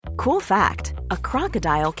Cool fact, a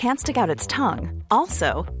crocodile can't stick out its tongue.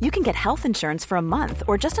 Also, you can get health insurance for a month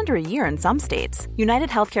or just under a year in some states. United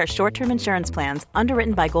Healthcare short-term insurance plans,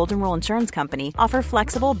 underwritten by Golden Rule Insurance Company, offer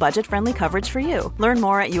flexible, budget-friendly coverage for you. Learn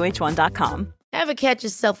more at uh1.com. Ever catch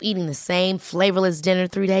yourself eating the same flavorless dinner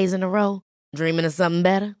 3 days in a row? Dreaming of something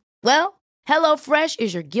better? Well, HelloFresh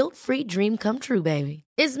is your guilt-free dream come true, baby.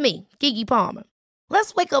 It's me, Keke Palmer.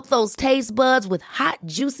 Let's wake up those taste buds with hot,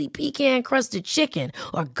 juicy pecan-crusted chicken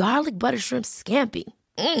or garlic butter shrimp scampi.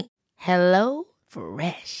 Hello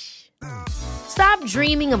Fresh. Stop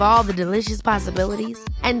dreaming of all the delicious possibilities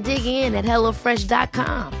and dig in at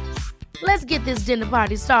HelloFresh.com. Let's get this dinner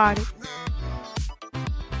party started.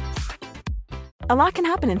 A lot can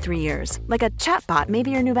happen in 3 years, like a chatbot may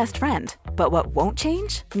be your new best friend. But what won't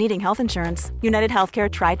change? Needing health insurance. United Healthcare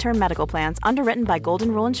Tri-Term Medical Plans, underwritten by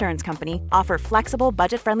Golden Rule Insurance Company, offer flexible,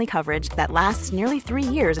 budget-friendly coverage that lasts nearly 3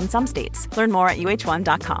 years in some states. Learn more at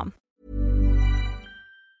uh1.com.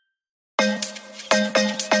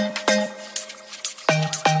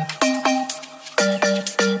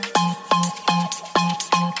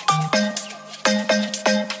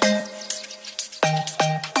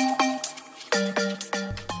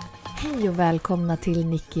 Hej och välkomna till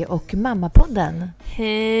Nicky och Mamma-podden.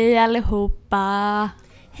 Hej allihopa!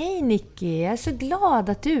 Hej Nicky, jag är så glad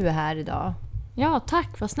att du är här idag. Ja,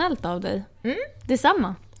 tack, vad snällt av dig.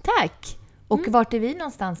 Detsamma. Tack! Och vart är vi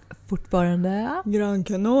någonstans fortfarande? Gran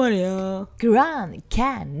Canaria. Gran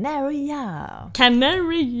Canaria.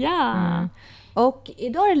 Canaria! Och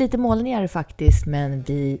idag är det lite molnigare faktiskt, men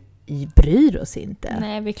vi bryr oss inte.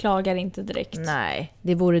 Nej, vi klagar inte direkt. Nej,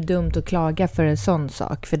 det vore dumt att klaga för en sån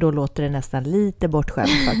sak, för då låter det nästan lite bortskämt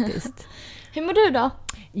faktiskt. Hur mår du då?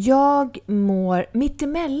 Jag mår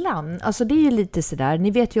mittemellan. Alltså det är ju lite sådär.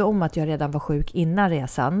 Ni vet ju om att jag redan var sjuk innan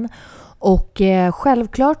resan. Och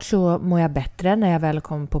självklart så mår jag bättre när jag väl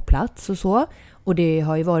kom på plats och så. Och det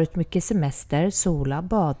har ju varit mycket semester, sola,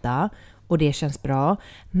 bada. Och det känns bra.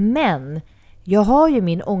 Men jag har ju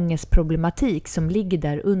min ångestproblematik som ligger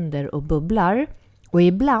där under och bubblar. Och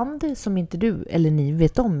ibland, som inte du eller ni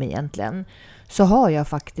vet om egentligen, så har jag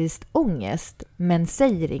faktiskt ångest men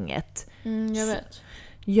säger inget. Jag vet.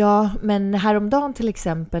 Ja, men häromdagen till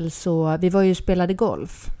exempel så, vi var ju och spelade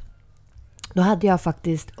golf. Då hade jag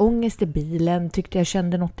faktiskt ångest i bilen, tyckte jag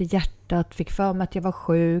kände något i hjärtat, fick för mig att jag var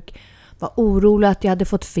sjuk, var orolig att jag hade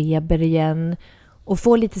fått feber igen och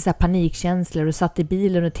få lite så här panikkänslor och satt i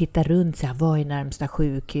bilen och tittade runt så här, var är närmsta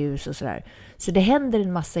sjukhus och sådär. Så det händer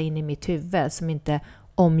en massa in i mitt huvud som inte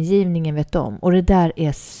omgivningen vet om. Och det där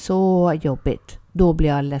är så jobbigt. Då blir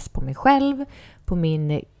jag less på mig själv, på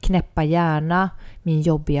min knäppa hjärna, min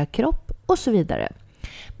jobbiga kropp och så vidare.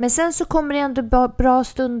 Men sen så kommer det ändå bra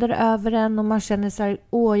stunder över en och man känner så här,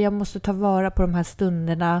 jag måste ta vara på de här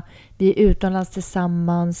stunderna. Vi är utomlands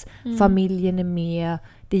tillsammans, familjen är med,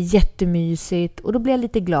 det är jättemysigt och då blir jag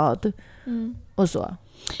lite glad och så.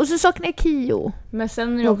 Och så saknar jag Kio. Men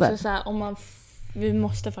sen är det också så här, vi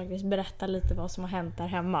måste faktiskt berätta lite vad som har hänt där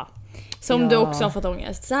hemma. Som du också har fått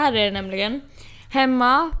ångest. Så här är det nämligen.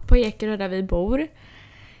 Hemma på Ekerö där vi bor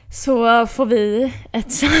så får vi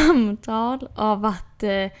ett samtal av att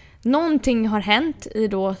någonting har hänt i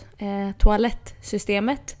då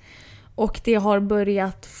toalettsystemet. Och det har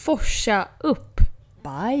börjat forsa upp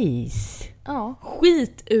bajs. Ja,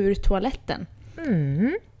 skit ur toaletten.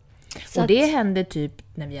 Och det hände typ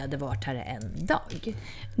när vi hade varit här en dag.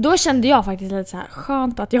 Då kände jag faktiskt lite så här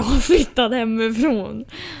skönt att jag har flyttat hemifrån.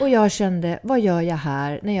 Och jag kände, vad gör jag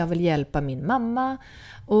här när jag vill hjälpa min mamma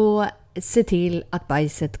och se till att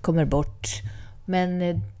bajset kommer bort.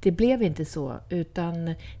 Men det blev inte så,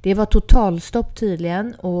 utan det var totalstopp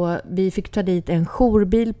tydligen och vi fick ta dit en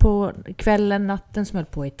jourbil på kvällen, natten som höll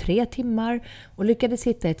på i 3 timmar och lyckades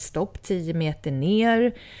hitta ett stopp 10 meter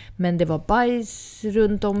ner. Men det var bajs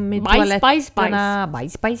runt om i toaletterna.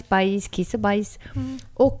 Bajs, kiss och bajs.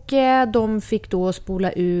 Och de fick då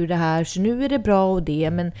spola ur det här, så nu är det bra och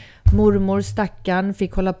det, men mormor stackarn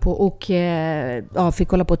fick hålla på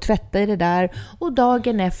och tvätta i det där. Och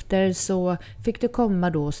dagen efter så fick det komma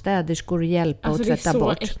då städerskor och hjälpa och tvätta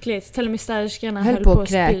bort. Det är så äckligt. Till och med städerskorna höll på att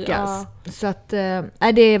kräkas. Så att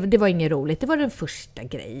det var inget roligt. Det var den första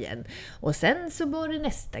grejen. Och sen så var det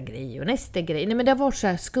nästa grej och nästa grej. Nej, men det var så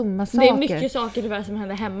här skumma saker. Det är mycket saker som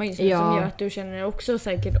händer hemma just nu som gör att du känner också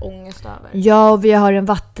säkert ångest över. Ja, och vi har en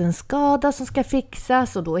vattenskada som ska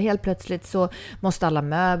fixas och då helt plötsligt så måste alla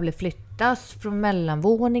möbler flyttas från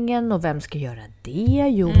mellanvåningen. Och vem ska göra det?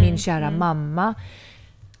 Jo, min kära mamma.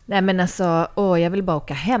 Nej, men alltså, jag vill bara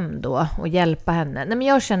åka hem då och hjälpa henne. Nej, men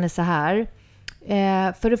jag känner så här.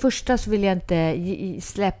 För det första så vill jag inte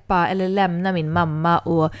släppa eller lämna min mamma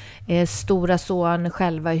och stora son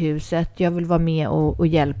själva i huset. Jag vill vara med och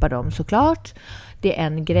hjälpa dem såklart. Det är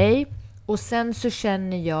en grej. Och sen så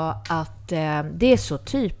känner jag att det är så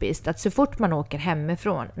typiskt att så fort man åker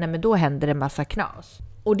hemifrån, nej men då händer det massa knas.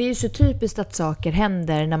 Och det är så typiskt att saker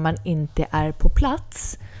händer när man inte är på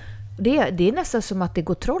plats. Det är nästan som att det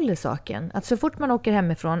går troll i saken. Att så fort man åker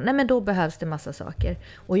hemifrån, nej men då behövs det massa saker.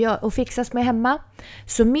 Och fixas med hemma.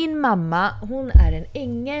 Så min mamma, hon är en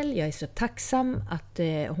ängel. Jag är så tacksam att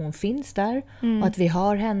hon finns där. Och att vi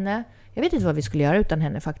har henne. Jag vet inte vad vi skulle göra utan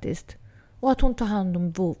henne faktiskt. Och att hon tar hand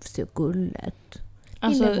om Vovse och Gullet.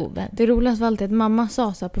 Alltså, det roligaste var alltid att mamma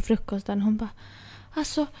sa så här på frukosten. Hon bara,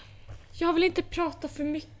 alltså, jag vill inte prata för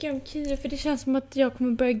mycket om Kio för det känns som att jag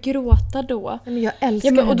kommer börja gråta då. Men jag älskar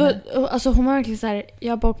henne. Och då, alltså hon var verkligen så här,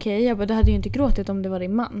 jag bara okej, jag bara, du hade ju inte gråtit om det var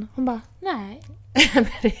din man. Hon bara, nej.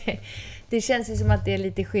 Det känns ju som att det är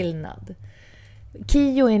lite skillnad.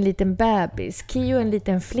 Kio är en liten bebis. Kio är en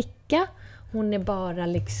liten flicka. Hon är bara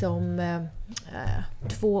liksom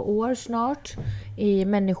 2 år snart i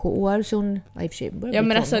människoår. Så hon var i och för sig börjar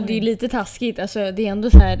men alltså det är lite taskigt. Alltså, det är ändå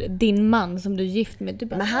så här din man som du är gift med. Du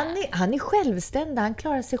bara, men han är självständig. Han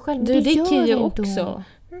klarar sig själv. Du, det är Kio också.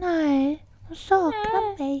 Nej, hon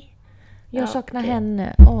saknar mig. Jag saknar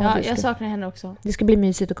henne. Jag saknar henne också. Det ska bli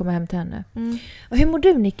mysigt att komma hem till henne. Och hur mår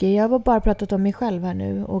du, Nicky? Jag har bara pratat om mig själv här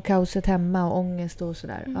nu. Och kaoset hemma och ångest och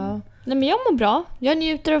sådär. Ja. Nej, men jag mår bra. Jag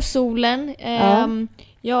njuter av solen.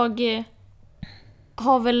 Jag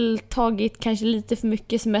har väl tagit kanske lite för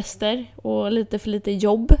mycket semester. Och lite för lite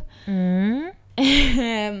jobb.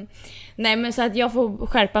 Nej, men så att jag får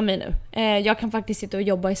skärpa mig nu. Jag kan faktiskt sitta och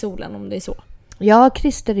jobba i solen om det är så. Ja,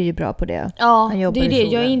 Christer är ju bra på det. Ja, det är det.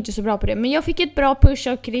 Jag är inte så bra på det. Men jag fick ett bra push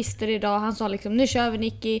av Christer idag. Han sa liksom, nu kör vi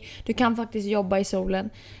Nicky. Du kan faktiskt jobba i solen.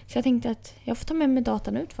 Så jag tänkte att jag får ta med mig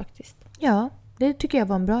datan ut faktiskt. Ja, det tycker jag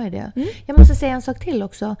var en bra idé. Jag måste säga en sak till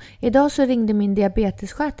också. Idag så ringde min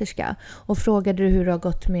diabetessköterska och frågade hur det har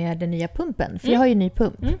gått med den nya pumpen. För jag har ju en ny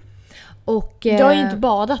pump. Och, du har ju inte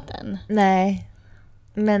badat än. Nej,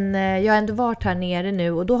 men jag har ändå varit här nere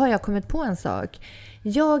nu. Och då har jag kommit på en sak.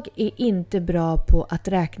 Jag är inte bra på att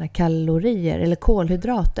räkna kalorier eller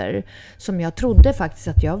kolhydrater som jag trodde faktiskt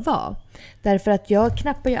att jag var. Därför att jag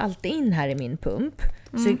knappar ju alltid in här i min pump.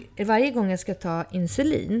 Så varje gång jag ska ta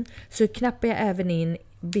insulin så knappar jag även in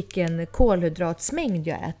vilken kolhydratsmängd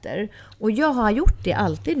jag äter. Och jag har gjort det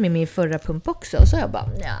alltid med min förra pump också. Så jag bara,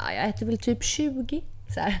 jag äter väl typ 20.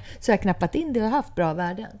 Så jag har knappat in det och haft bra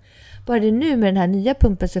värden. Bara det nu med den här nya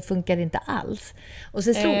pumpen så funkar det inte alls. Och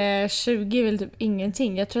så 20 är väl typ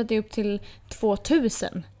ingenting. Jag tror att det är upp till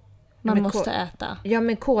 2000 man måste äta. Ja,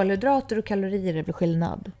 men kolhydrater och kalorier är väl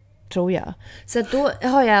skillnad, tror jag. Så att då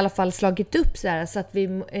har jag i alla fall slagit upp så här, så att vi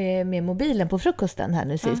med mobilen på frukosten här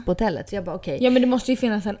nu sist på hotellet. Så jag bara okej. Ja, men det måste ju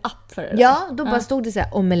finnas en app för det. Ja, då bara stod det så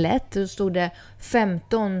här omelett. Då stod det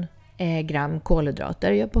 15 gram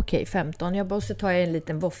kolhydrater. Jag bara okej, 15. Jag bara, så tar jag en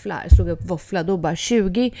liten våffla här. Slog upp våffla, då bara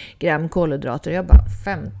 20 gram kolhydrater. Jag bara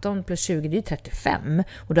 15 plus 20, det är 35.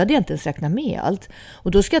 Och då hade jag inte ens räknat med allt.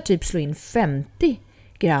 Och då ska jag typ slå in 50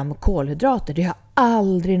 gram kolhydrater. Det har jag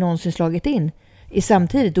aldrig någonsin slagit in i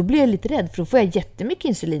samtidigt. Då blir jag lite rädd för då får jag jättemycket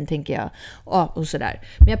insulin, tänker jag. Och sådär.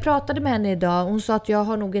 Men jag pratade med henne idag. Hon sa att jag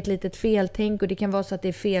har nog ett litet feltänk och det kan vara så att det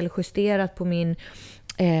är feljusterat på min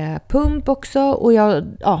pump också. Och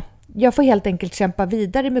jag får helt enkelt kämpa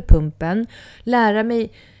vidare med pumpen. Lära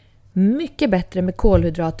mig mycket bättre med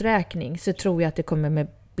kolhydraträkning, så tror jag att det kommer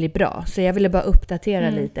bli bra. Så jag ville bara uppdatera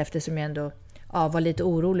lite eftersom jag ändå var lite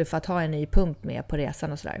orolig för att ha en ny pump med på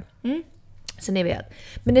resan och sådär. Så ni vet.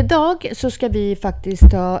 Men idag så ska vi faktiskt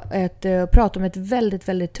prata om ett väldigt,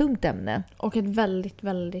 väldigt tungt ämne. Och ett väldigt,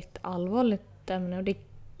 väldigt allvarligt ämne. Och det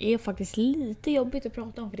är faktiskt lite jobbigt att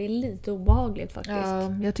prata om, för det är lite obehagligt faktiskt.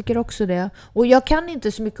 Ja, jag tycker också det. Och jag kan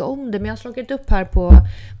inte så mycket om det, men jag har slagit upp här på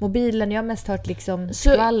mobilen. Jag har mest hört liksom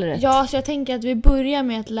skvallret. Så jag tänker att vi börjar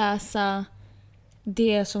med att läsa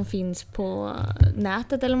det som finns på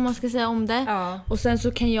nätet, eller vad man ska säga om det. Ja. Och sen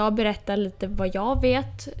så kan jag berätta lite vad jag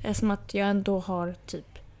vet, eftersom att jag ändå har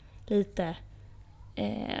typ lite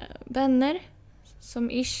vänner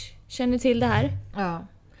som känner till det här.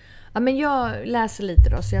 Ja, men jag läser lite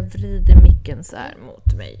då, så jag vrider micken så här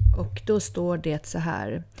mot mig. Och då står det så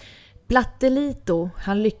här. Plattelito,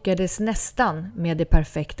 han lyckades nästan med det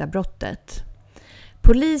perfekta brottet.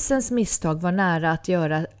 Polisens misstag var nära att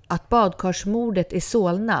göra att badkarsmordet i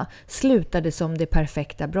Solna slutade som det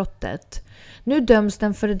perfekta brottet. Nu döms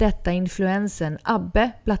den före detta influensen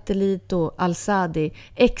Abbe Blattelito Al-Sadi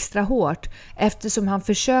extra hårt eftersom han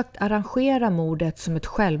försökt arrangera mordet som ett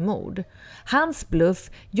självmord. Hans bluff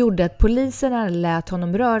gjorde att poliserna lät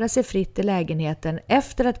honom röra sig fritt i lägenheten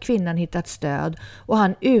efter att kvinnan hittat stöd och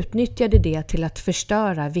han utnyttjade det till att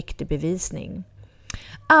förstöra viktig bevisning.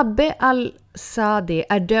 Abbe Al-Sadi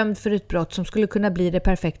är dömd för ett brott som skulle kunna bli det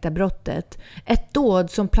perfekta brottet. Ett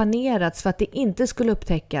dåd som planerats för att det inte skulle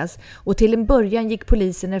upptäckas och till en början gick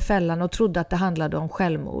polisen i fällan och trodde att det handlade om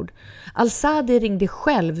självmord. Al-Sadi ringde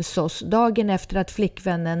själv SOS dagen efter att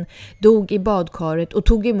flickvännen dog i badkaret och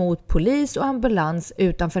tog emot polis och ambulans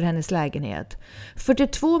utanför hennes lägenhet.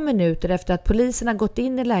 42 minuter efter att poliserna gått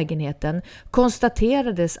in i lägenheten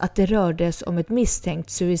konstaterades att det rördes om ett misstänkt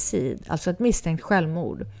suicid, alltså ett misstänkt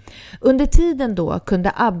självmord. Under tiden då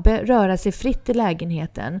kunde Abbe röra sig fritt i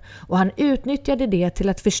lägenheten och han utnyttjade det till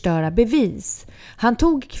att förstöra bevis. Han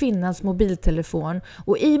tog kvinnans mobiltelefon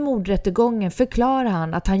och i mordrättegången förklarade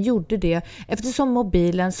han att han gjorde det eftersom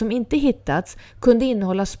mobilen som inte hittats kunde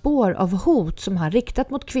innehålla spår av hot som han riktat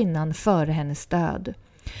mot kvinnan före hennes död.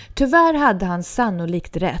 Tyvärr hade han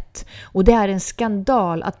sannolikt rätt och det är en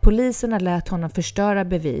skandal att poliserna lät honom förstöra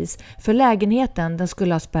bevis för lägenheten den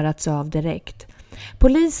skulle ha spärrats av direkt.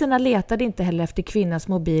 Poliserna letade inte heller efter kvinnans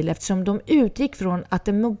mobil eftersom de utgick från att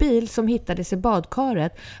en mobil som hittades i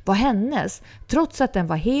badkaret var hennes trots att den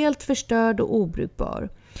var helt förstörd och obrukbar.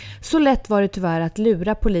 Så lätt var det tyvärr att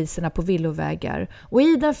lura poliserna på villovägar och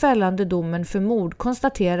i den fällande domen för mord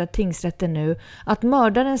konstaterar tingsrätten nu att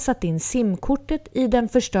mördaren satt in simkortet i den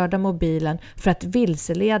förstörda mobilen för att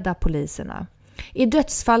vilseleda poliserna. I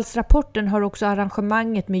dödsfallsrapporten har också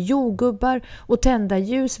arrangemanget med jordgubbar och tända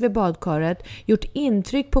ljus vid badkaret gjort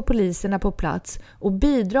intryck på poliserna på plats och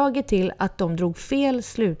bidragit till att de drog fel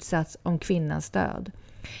slutsats om kvinnans död.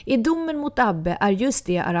 I domen mot Abbe är just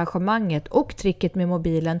det arrangemanget och tricket med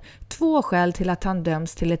mobilen 2 skäl till att han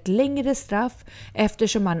döms till ett längre straff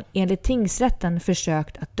eftersom han enligt tingsrätten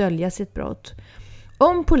försökt att dölja sitt brott.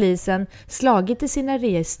 Om polisen slagit i sina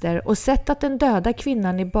register och sett att den döda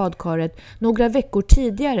kvinnan i badkaret några veckor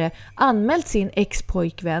tidigare anmält sin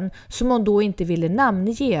ex-pojkvän som hon då inte ville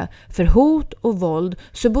namnge för hot och våld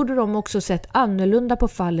så borde de också sett annorlunda på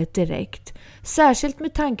fallet direkt. Särskilt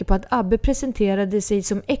med tanke på att Abbe presenterade sig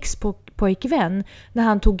som ex-pojkvän när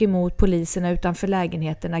han tog emot poliserna utanför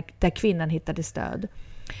lägenheten där kvinnan hittade stöd.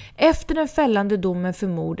 Efter den fällande domen för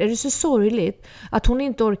mord är det så sorgligt att hon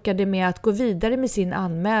inte orkade med att gå vidare med sin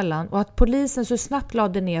anmälan och att polisen så snabbt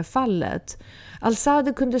lade ner fallet.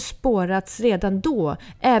 Al-Sadi kunde spårats redan då,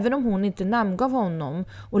 även om hon inte namngav honom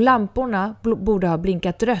och lamporna borde ha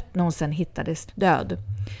blinkat rött när hon sen hittades död.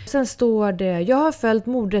 Sen står det: jag har följt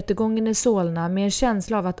mordrättegången i Solna med en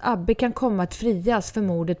känsla av att Abbe kan komma att frias för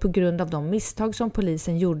mordet på grund av de misstag som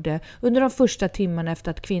polisen gjorde under de första timmarna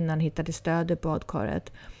efter att kvinnan hittades död i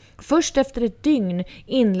badkaret. Först efter ett dygn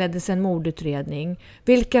inleddes en mordutredning.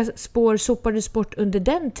 Vilka spår sopades bort under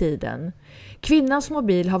den tiden? Kvinnans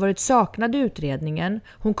mobil har varit saknad i utredningen.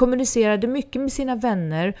 Hon kommunicerade mycket med sina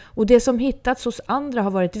vänner och det som hittats hos andra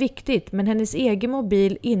har varit viktigt, men hennes egen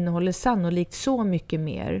mobil innehåller sannolikt så mycket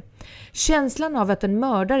mer. Känslan av att en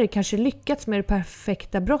mördare kanske lyckats med det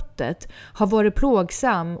perfekta brottet har varit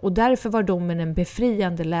plågsam och därför var domen en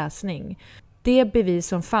befriande läsning. Det bevis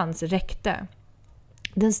som fanns räckte.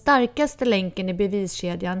 Den starkaste länken i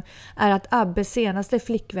beviskedjan är att Abbes senaste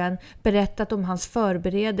flickvän berättat om hans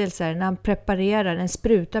förberedelser när han preparerar en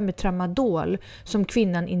spruta med tramadol som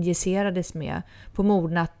kvinnan injicerades med på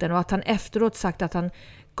mordnatten och att han efteråt sagt att han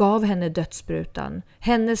gav henne dödssprutan.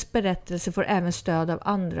 Hennes berättelse får även stöd av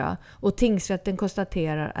andra och tingsrätten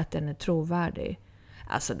konstaterar att den är trovärdig.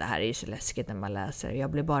 Alltså det här är ju så läskigt när man läser.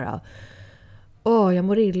 Jag blir bara... jag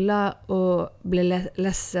mår illa och blir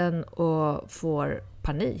ledsen och får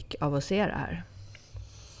panik av att se det här.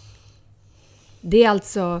 Det är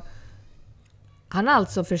alltså... Han har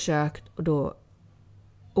alltså försökt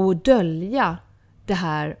att dölja det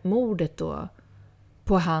här mordet då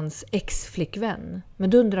på hans ex-flickvän. Men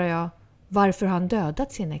då undrar jag, varför har han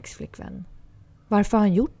dödat sin ex-flickvän? Varför har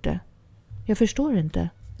han gjort det? Jag förstår inte.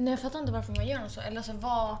 Nej, jag fattar inte varför man gör något så. Eller alltså,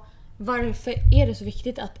 varför är det så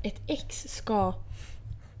viktigt att ett ex ska...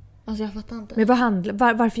 Alltså jag fattar inte. Men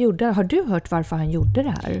varför gjorde det? Har du hört varför han gjorde det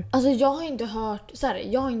här? Alltså jag har inte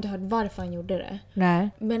hört varför han gjorde det. Nej.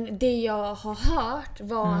 Men det jag har hört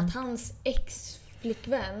var att hans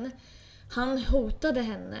ex-flickvän, han hotade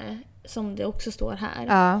henne, som det också står här.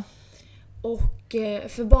 Ja. Och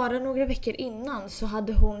för bara några veckor innan så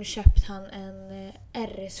hade hon köpt han en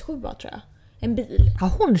RS7 tror jag. en bil. Har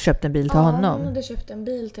hon köpt en bil till honom? Ja, hon hade köpt en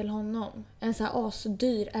bil till honom. En så här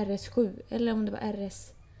asdyr RS7. Eller om det var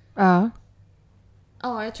RS. Ja.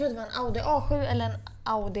 Ja, jag tror det var en Audi A7 eller en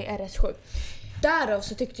Audi RS7. Därav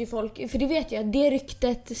så tyckte ju folk, för det vet jag, det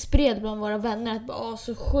ryktet spred bland våra vänner att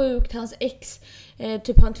så sjukt, hans ex,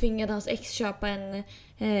 typ han tvingade hans ex köpa en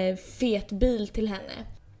fet bil till henne.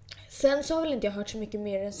 Sen så har väl inte jag hört så mycket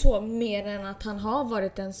mer än så, mer än att han har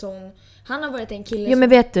varit en kille Jo, men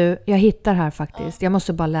vet du, jag hittar här faktiskt. Jag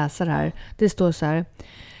måste bara läsa det här. Det står så här: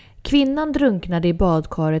 kvinnan drunknade i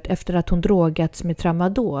badkaret efter att hon drogats med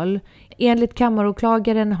tramadol. Enligt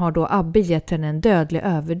kammaråklagaren har då Abbe gett henne en dödlig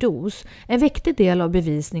överdos. En viktig del av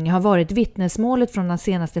bevisningen har varit vittnesmålet från hans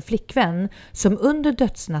senaste flickvän som under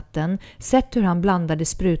dödsnatten sett hur han blandade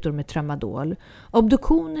sprutor med tramadol.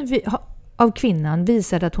 Obduktionen av kvinnan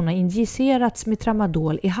visade att hon har injicerats med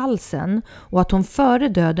tramadol i halsen och att hon före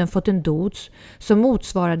döden fått en dos som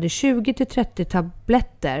motsvarade 20-30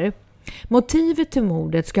 tabletter. Motivet till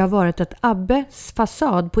mordet ska ha varit att Abbes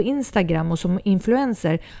fasad på Instagram och som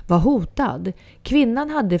influencer var hotad. Kvinnan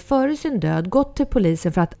hade före sin död gått till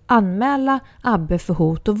polisen för att anmäla Abbe för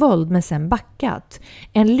hot och våld men sen backat.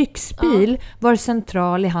 En lyxbil var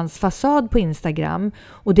central i hans fasad på Instagram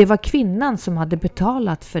och det var kvinnan som hade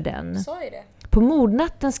betalat för den. Så är det. På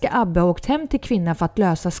mordnatten ska Abbe ha åkt hem till kvinnan för att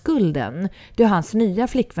lösa skulden. Det har hans nya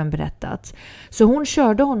flickvän berättat. Så hon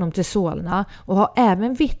körde honom till Solna och har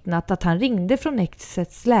även vittnat att han ringde från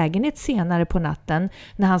exets lägenhet senare på natten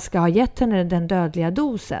när han ska ha gett henne den dödliga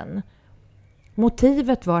dosen.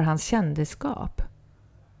 Motivet var hans kändisskap.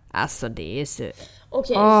 Alltså det är så...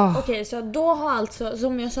 Okej, så då har alltså,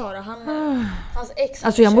 som jag sa då, hans ex...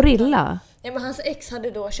 Alltså jag mår illa. Ja, men hans ex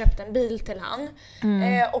hade då köpt en bil till han.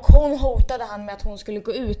 Och hon hotade han med att hon skulle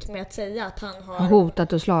gå ut med att säga att han har...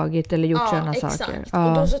 Hotat och slagit eller gjort sådana exakt. saker. Ja.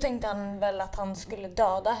 Och då så tänkte han väl att han skulle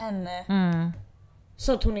döda henne.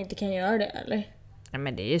 Så att hon inte kan göra det, eller? Ja,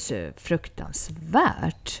 men det är så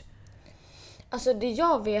fruktansvärt. Alltså det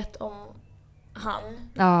jag vet om han,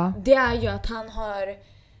 det är ju att han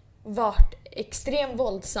har varit extremt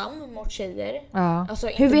våldsam mot tjejer. Ja. Alltså,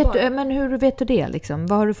 hur vet du det liksom?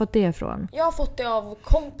 Var har du fått det ifrån? Jag har fått det av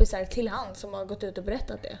kompisar till han som har gått ut och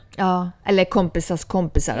berättat det. Ja, eller kompisars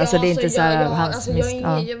kompisar. Alltså det är inte så här hans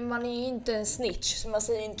man är ju inte en snitch, så man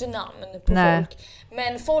säger inte namn på folk.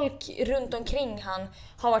 Men folk runt omkring han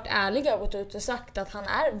har varit ärliga och gått ut och sagt att han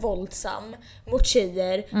är våldsam mot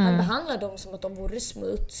tjejer. Han behandlar dem som att de vore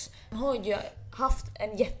smuts. Han har ju haft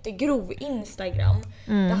en jättegrov Instagram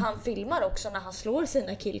där han filmar också när han slår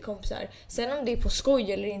sina killkompisar. Sen om det är på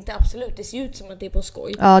skoj eller inte, absolut, det ser ut som att det är på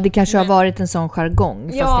skoj. Ja, det kanske har varit en sån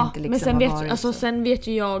jargong. Ja, fast inte liksom men sen vet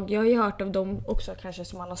ju jag har ju hört av dem också kanske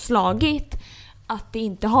som han har slagit, att det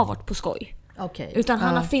inte har varit på skoj. Okay. Utan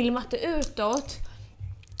han har filmat det utåt.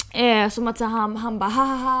 Som att så han bara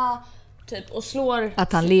haha typ, och slår...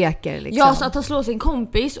 Att han leker liksom. Ja, så att han slår sin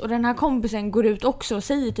kompis. Och den här kompisen går ut också och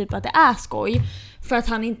säger typ att det är skoj. För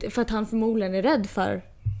att han förmodligen är rädd för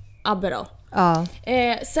Abbe då. Ja.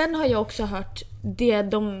 Sen har jag också hört det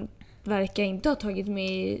de verkar inte ha tagit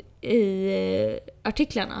med i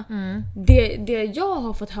artiklarna. Det jag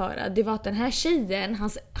har fått höra, det var att den här tjejen,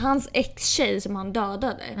 hans ex-tjej som han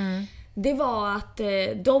dödade, det var att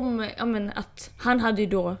att han hade ju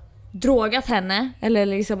då drogat henne eller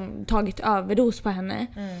liksom tagit överdos på henne.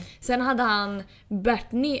 Sen hade han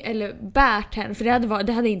bärt henne, för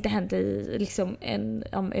det hade inte hänt i liksom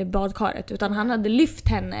i badkaret, utan han hade lyft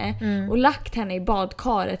henne och lagt henne i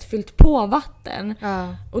badkaret, fyllt på vatten.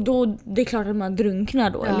 Och då det är klart att man drunknar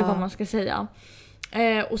då, eller vad man ska säga.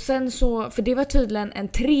 Och sen så, för det var tydligen en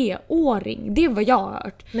 3-åring, det var jag har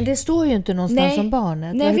hört. Men det står ju inte någonstans om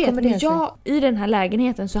barnet. Nej, jag vet, men i den här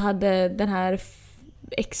lägenheten så hade den här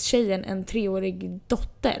ex-tjejen en 3-årig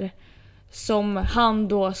dotter som han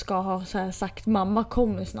då ska ha så här sagt mamma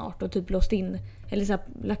kommer snart och typ låst in eller så här,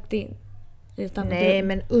 lagt in i ett annat rum.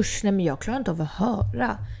 Men usch, men jag klarar inte av att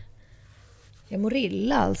höra. Jag mår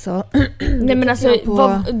illa alltså. Nej, men alltså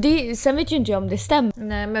sen vet ju inte jag om det stämmer.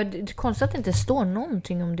 Nej, men det är konstigt att det inte står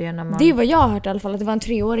någonting om det när man... Det är vad jag har hört i alla fall, att det var en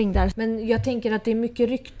 3-åring där. Men jag tänker att det är mycket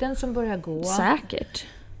rykten som börjar gå. Säkert.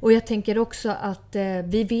 Och jag tänker också att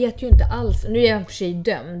vi vet ju inte alls. Nu är han för sig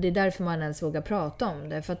dömd. Det är därför man ens vågar prata om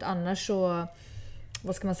det. För att annars så...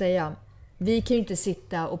 Vad ska man säga? Vi kan ju inte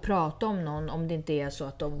sitta och prata om någon om det inte är så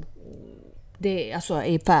att det alltså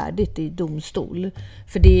är färdigt i domstol.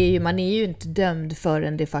 För det är ju, man är ju inte dömd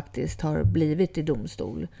förrän det faktiskt har blivit i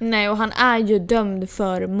domstol. Nej, och han är ju dömd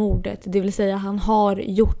för mordet. Det vill säga han har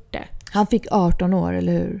gjort det. Han fick 18 år,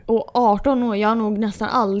 eller hur? Och 18 år, jag har nog nästan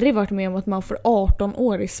aldrig varit med om att man får 18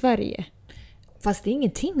 år i Sverige. Fast det är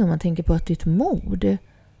ingenting om man tänker på att det är ett mord.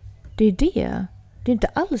 Det är det. Det är inte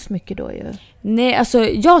alls mycket då ju. Nej, alltså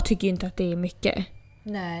jag tycker inte att det är mycket.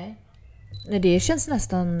 Nej, det känns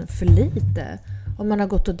nästan för lite. Om man har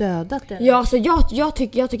gått och dödat den. Ja, alltså jag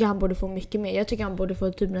tycker han borde få mycket mer. Jag tycker han borde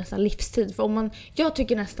få typ nästan livstid. För om man, jag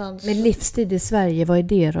tycker nästan... Men livstid i Sverige, vad är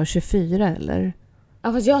det då? 24 eller?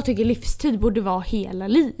 Ja, fast jag tycker livstid borde vara hela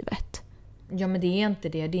livet. Ja, men det är inte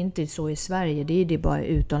det. Det är inte så i Sverige. Det är det bara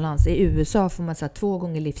utomlands. I USA får man säga 2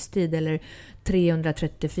 gånger livstid eller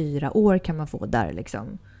 334 år kan man få där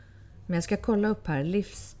liksom. Men jag ska kolla upp här.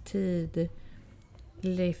 Livstid.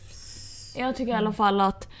 Jag tycker i alla fall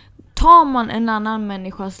att tar man en annan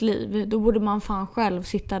människas liv, då borde man fan själv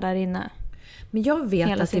sitta där inne. Men jag vet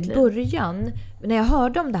hela att i början, när jag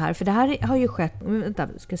hörde om det här, för det här har ju skett, vänta,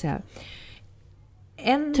 ska jag säga.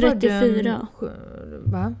 34.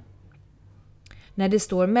 Va? När det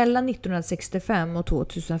står mellan 1965 och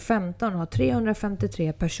 2015 har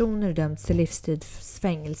 353 personer dömts till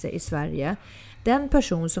livstidsfängelse i Sverige. Den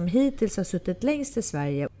person som hittills har suttit längst i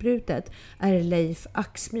Sverige brutet är Leif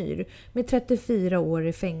Axmyr med 34 år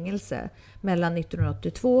i fängelse mellan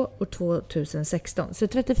 1982 och 2016. Så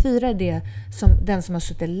 34 är det som den som har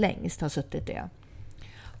suttit längst har suttit det.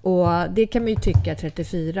 Och det kan man ju tycka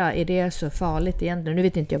 34, är det så farligt egentligen? Nu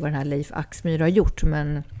vet inte jag vad den här Leif Axmyr har gjort,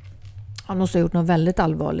 men han måste ha gjort något väldigt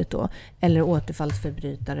allvarligt då. Eller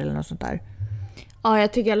återfallsförbrytare eller något sånt där. Ja,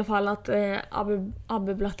 jag tycker i alla fall att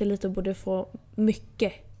Abbe Blattelito borde få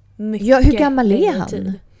mycket. Ja, hur gammal är han?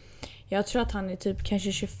 Tid. Jag tror att han är typ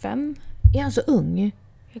kanske 25. Är han så ung?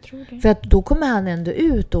 Jag tror det. För att då kommer han ändå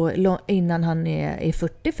ut då, innan han är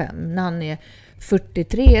 45. När han är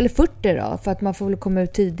 43 eller 40 då. För att man får väl komma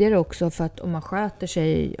ut tidigare också, för att om man sköter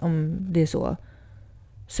sig, om det är så.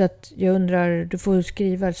 Så att jag undrar, du får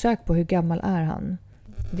skriva, sök på hur gammal är han.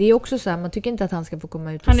 Det är också så här, man tycker inte att han ska få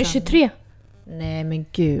komma ut. Han är 23. Nej men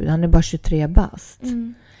gud, han är bara 23 bast.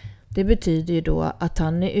 Det betyder ju då att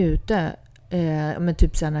han är ute, men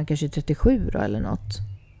typ sen han kanske är 37 då, eller något.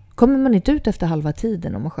 Kommer man inte ut efter halva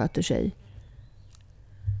tiden om man sköter sig?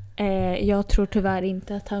 Jag tror tyvärr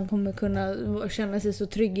inte att han kommer kunna känna sig så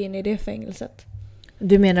trygg in i det fängelset.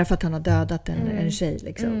 Du menar för att han har dödat en tjej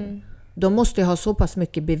liksom? De måste ju ha så pass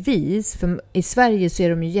mycket bevis. För i Sverige så är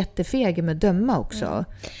de ju jättefega med att döma också.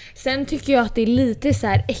 Sen tycker jag att det är lite så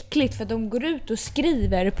här äckligt, för att de går ut och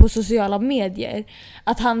skriver på sociala medier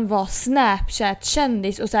att han var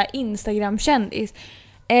Snapchat-kändis och så här Instagram-kändis.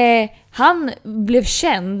 Han blev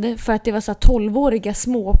känd för att det var så 12-åriga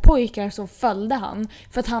småpojkar som följde han.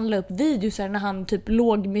 För att han la upp videos när han typ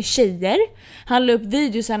låg med tjejer. Han la upp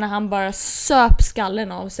videos när han bara söp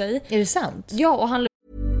skallen av sig. Är det sant? Ja, och han...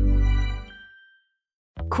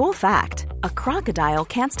 Cool fact, a crocodile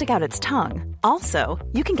can't stick out its tongue. Also,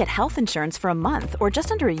 you can get health insurance for a month or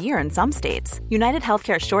just under a year in some states. United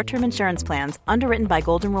Healthcare short-term insurance plans, underwritten by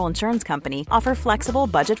Golden Rule Insurance Company, offer flexible,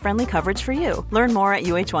 budget-friendly coverage for you. Learn more at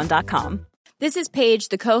uh1.com. This is Paige,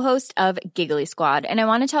 the co-host of Giggly Squad, and I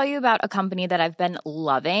want to tell you about a company that I've been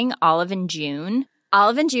loving, Olive & June.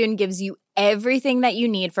 Olive & June gives you everything that you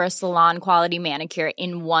need for a salon-quality manicure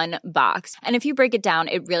in one box. And if you break it down,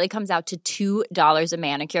 it really comes out to $2 a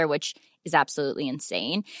manicure, which is absolutely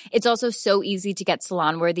insane. It's also so easy to get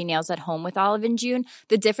salon-worthy nails at home with Olive & June.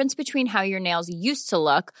 The difference between how your nails used to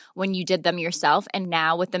look when you did them yourself and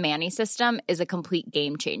now with the Mani system is a complete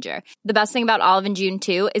game changer. The best thing about Olive & June,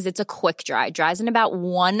 too, is it's a quick dry. Dries in about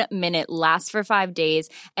 1 minute, lasts for 5 days,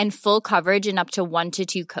 and full coverage in up to 1 to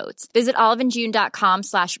 2 coats. Visit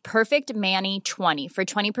oliveandjune.com/perfectmani20 for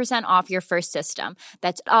 20% off your first system.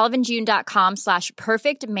 That's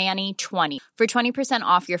oliveandjune.com/perfectmani20 for 20%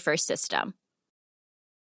 off your first system.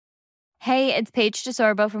 Hey, it's Paige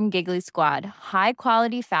DeSorbo from Giggly Squad. High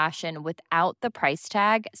quality fashion without the price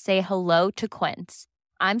tag. Say hello to Quince.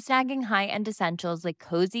 I'm snagging high-end essentials like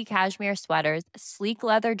cozy cashmere sweaters, sleek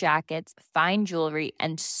leather jackets, fine jewelry,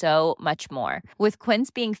 and so much more. With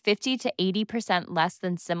Quince being 50 to 80% less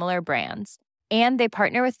than similar brands. And they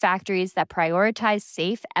partner with factories that prioritize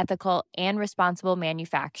safe, ethical, and responsible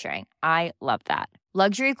manufacturing. I love that.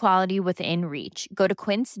 Luxury quality within reach. Go to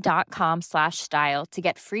quince.com/style to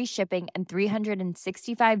get free shipping and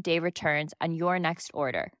 365-day returns on your next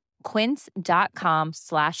order.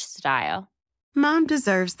 Quince.com/style. Mom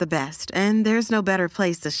deserves the best, and there's no better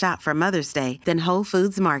place to shop for Mother's Day than Whole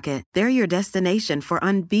Foods Market. They're your destination for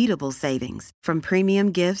unbeatable savings, from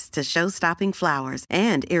premium gifts to show-stopping flowers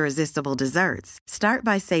and irresistible desserts. Start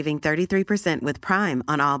by saving 33% with Prime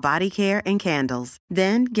on all body care and candles.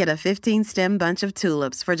 Then get a 15-stem bunch of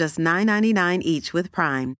tulips for just $9.99 each with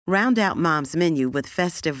Prime. Round out Mom's menu with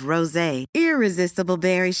festive rosé, irresistible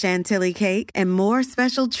berry chantilly cake, and more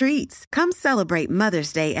special treats. Come celebrate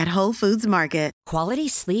Mother's Day at Whole Foods Market. Market. Quality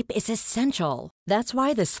sleep is essential. That's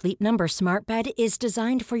why the Sleep Number Smart Bed is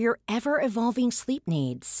designed for your ever-evolving sleep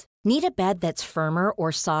needs. Need a bed that's firmer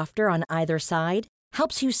or softer on either side?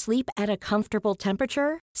 Helps you sleep at a comfortable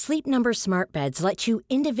temperature? Sleep Number Smart Beds let you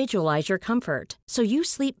individualize your comfort so you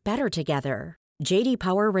sleep better together. J.D.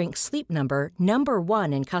 Power ranks Sleep Number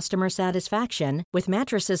 #1 in customer satisfaction with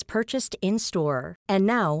mattresses purchased in-store. And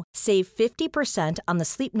now, save 50% on the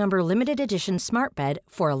Sleep Number Limited Edition Smart Bed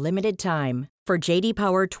for a limited time. For J.D.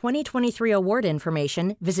 Power 2023 award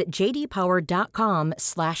information, visit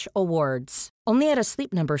jdpower.com/awards. Only at a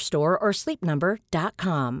Sleep Number store or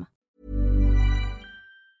sleepnumber.com.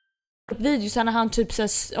 Videos när han typ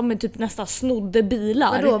nästan snodde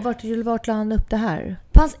bilar. Vadå? Vart la han upp det här?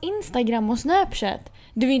 På hans Instagram och Snapchat.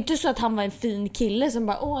 Det var inte så att han var en fin kille som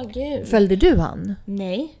bara, åh gud. Följde du han?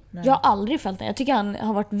 Nej. Jag har aldrig följt han. Jag tycker han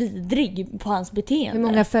har varit vidrig på hans beteende. Hur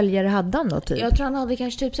många följare hade han då typ? Jag tror han hade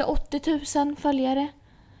kanske typ så 80 000 följare.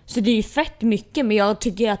 Så det är ju fett mycket, men jag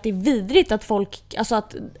tycker att det är vidrigt att folk, alltså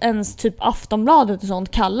att ens typ Aftonbladet och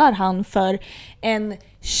sånt kallar han för en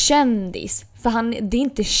kändis. För det är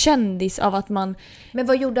inte kändis av att man... Men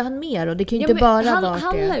vad gjorde han mer då? Det kan ju inte bara vara det.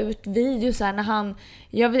 Han la ut videos här när han...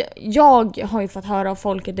 Jag har ju fått höra av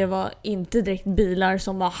folk att det var inte direkt bilar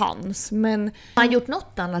som var hans, men... Har han gjort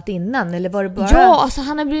något annat innan, eller var det bara... Ja, alltså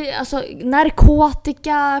han har blivit... Alltså,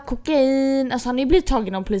 narkotika, kokain... Alltså han har ju blivit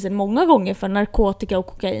tagen av polisen många gånger för narkotika och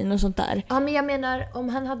kokain och sånt där. Ja, men jag menar, om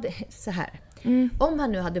han hade... Så här... Om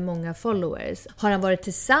han nu hade många followers, har han varit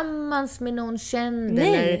tillsammans med någon känd?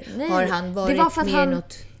 Nej. Har han varit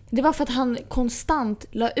något... Det var för att han konstant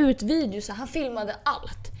la ut videos. Han filmade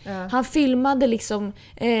allt. Ja. Han filmade liksom...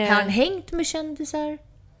 Har han hängt med kändisar?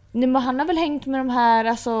 Nej, men han har väl hängt med de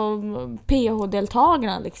här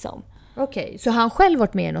PH-deltagarna liksom. Okej, så har han själv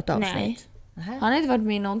varit med i något avsnitt? Nej. Han har inte varit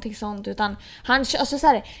med i någonting sånt, utan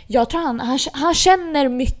jag tror han känner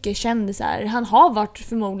mycket kändisar. Han har varit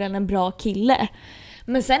förmodligen en bra kille.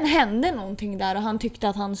 Men sen hände någonting där och han tyckte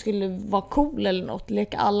att han skulle vara cool eller något,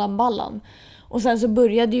 leka Allan Ballan. Och sen så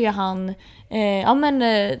började ju han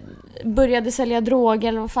började sälja droger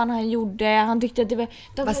eller vad fan han gjorde. Han tyckte att det var...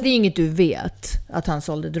 Fast det är inget du vet, att han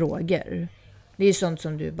sålde droger. Det är ju sånt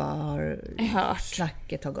som du bara har hört.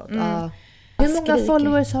 Snacket har gått. Hur många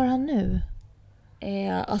followers har han nu?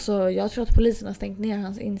 Alltså jag tror att polisen har stängt ner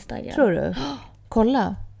hans Instagram. Tror du?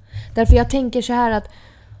 Kolla. Därför jag tänker så här att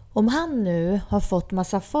om han nu har fått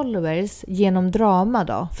massa followers genom drama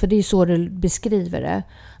då, för det är så du beskriver det,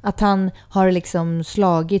 att han har liksom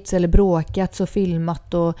slagits eller bråkats och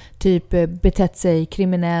filmat och typ betett sig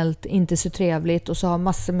kriminellt, inte så trevligt, och så har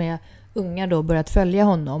massor med unga då börjat följa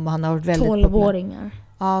honom och han har varit väldigt 12-åringar.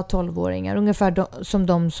 Ja, 12-åringar. Ungefär som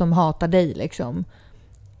de som hatar dig liksom.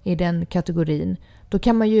 I den kategorin. Då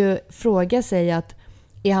kan man ju fråga sig att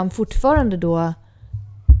är han fortfarande då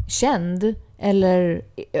känd? Eller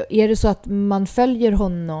är det så att man följer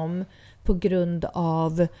honom på grund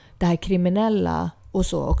av det här kriminella och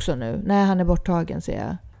så också nu? Nej, han är borttagen, säger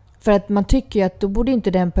jag. För att man tycker ju att då borde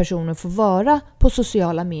inte den personen få vara på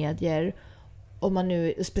sociala medier. Om man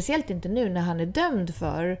nu, speciellt inte nu när han är dömd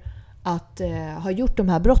för att ha gjort de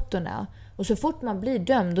här brotterna. Och så fort man blir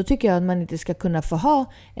dömd, då tycker jag att man inte ska kunna få ha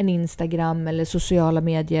en Instagram eller sociala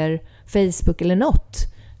medier, Facebook eller något.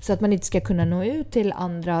 Så att man inte ska kunna nå ut till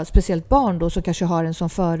andra, speciellt barn då, som kanske har en sån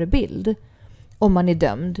förebild om man är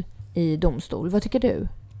dömd i domstol. Vad tycker du?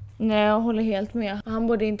 Nej, jag håller helt med. Han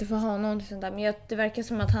borde inte få ha någonting sånt där. Men det verkar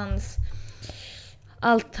som att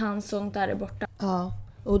allt hans sånt där är borta. Ja,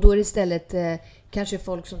 och då är det istället kanske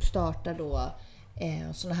folk som startar då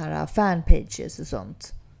såna här fanpages och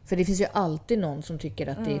sånt. För det finns ju alltid någon som tycker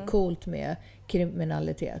att det är coolt med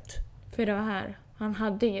kriminalitet. För det var här. Han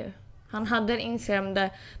hade en Instagram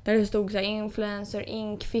där det stod så här, influencer,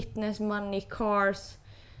 ink, fitness, money, cars.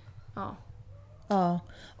 Ja. Ja,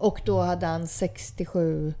 och då hade han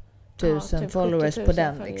 67 000 typ followers 000 på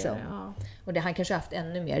den följare, liksom. Ja. Och han kanske haft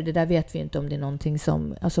ännu mer. Det där vet vi inte om det är någonting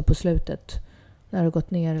som, alltså på slutet, när det har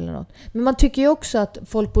gått ner eller något. Men man tycker ju också att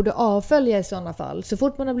folk borde avfölja i sådana fall. Så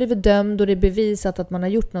fort man har blivit dömd och det är bevisat att man har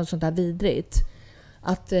gjort något sånt här vidrigt,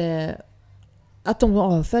 att de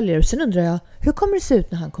avföljer. Sen undrar jag, hur kommer det se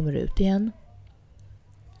ut när han kommer ut igen?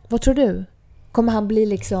 Vad tror du? Kommer han bli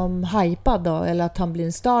liksom hypad då? Eller att han blir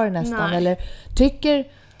en star nästan? Nej. Eller tycker...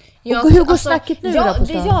 hur går snacket nu då på stan?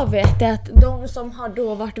 Det jag vet är att de som har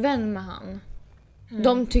då varit vän med han,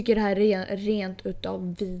 de tycker det här är rent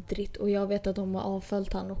utav vidrigt. Och jag vet att de har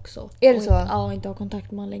avföljt han också. Är det så? Ja, inte har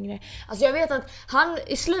kontakt med han längre. Alltså jag vet att han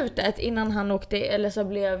i slutet, innan han åkte, eller så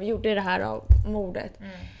gjorde det här av mordet,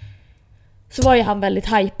 så var ju han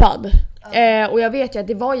väldigt hypad. Och jag vet ju att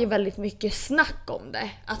det var ju väldigt mycket snack om det.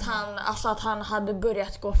 Att han hade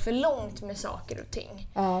börjat gå för långt med saker och ting.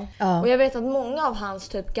 Och jag vet att många av hans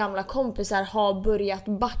typ gamla kompisar har börjat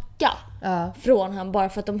backa från han bara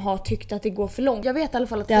för att de har tyckt att det går för långt. Jag vet i alla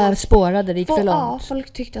fall att det gick för långt. Ja,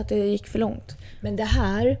 folk tyckte att det gick för långt. Men det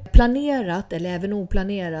här, planerat eller även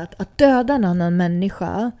oplanerat, att döda en annan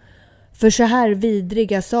människa för så här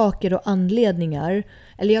vidriga saker och anledningar.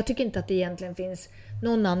 Eller jag tycker inte att det egentligen finns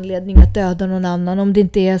någon anledning att döda någon annan om det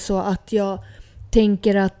inte är så att jag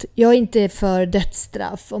tänker att jag inte är för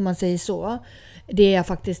dödsstraff, om man säger så. Det är jag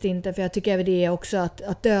faktiskt inte, för jag tycker även det är också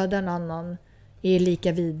att döda en annan är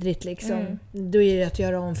lika vidrigt liksom. Då är det att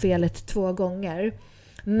göra om felet 2 gånger.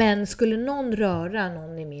 Men skulle någon röra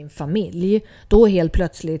någon i min familj, då helt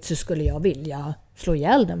plötsligt så skulle jag vilja slå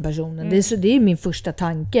ihjäl den personen. Det är min första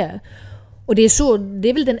tanke. Och det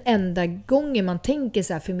är väl den enda gången man tänker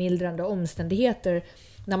så här förmildrande omständigheter,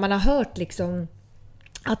 när man har hört liksom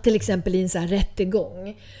att till exempel i en så här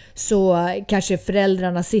rättegång så kanske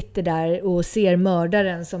föräldrarna sitter där och ser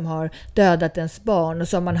mördaren som har dödat ens barn, och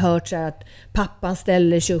så har man hört så här att pappan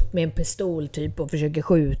ställer sig upp med en pistol typ och försöker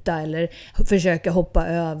skjuta eller försöker hoppa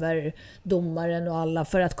över domaren och alla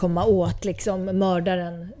för att komma åt liksom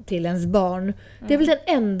mördaren till ens barn. Det är väl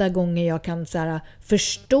den enda gången jag kan så här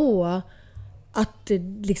förstå att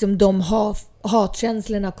liksom de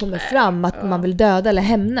hatkänslorna kommer fram, att man vill döda eller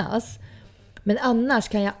hämnas. Men annars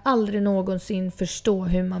kan jag aldrig någonsin förstå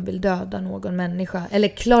hur man vill döda någon människa. Eller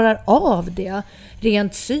klarar av det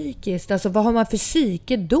rent psykiskt. Alltså vad har man för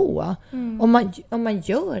psyke då? Om man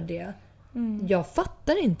gör det. Jag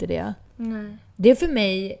fattar inte det. Nej. Det för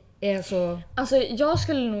mig är så... Alltså jag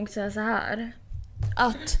skulle nog säga så här.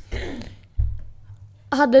 Att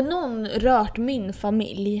hade någon rört min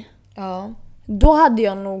familj... Ja. Då hade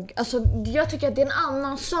jag nog... Alltså jag tycker att det är en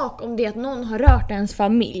annan sak om det är att någon har rört ens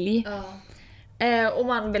familj. Och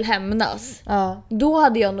man vill hämnas. Då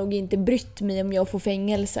hade jag nog inte brytt mig om jag får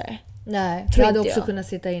fängelse. Nej, jag hade också kunnat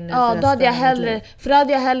sitta inne för då hade jag hellre, för då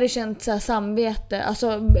hade jag hellre känt så här samvete,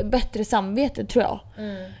 alltså bättre samvete tror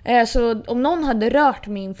jag. Så om någon hade rört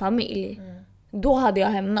min familj, då hade jag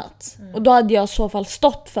hämnat. Och då hade jag i så fall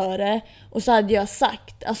stått för det. Och så hade jag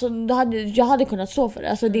sagt, alltså jag hade kunnat stå för det.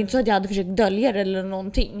 Alltså det är inte så att jag hade försökt dölja det eller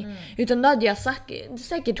någonting. Utan då hade jag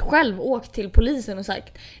säkert själv åkt till polisen och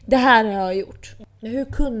sagt, det här har jag gjort. Men hur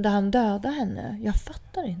kunde han döda henne? Jag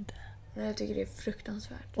fattar inte. Nej, jag tycker det är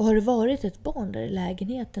fruktansvärt. Och har det varit ett barn där i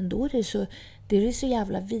lägenheten, då är det så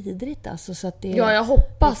jävla vidrigt alltså, så att det... Ja, jag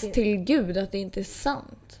hoppas till Gud att det inte är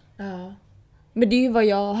sant. Ja. Men det är ju vad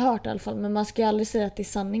jag har hört i alla fall. Men man ska ju aldrig säga att det är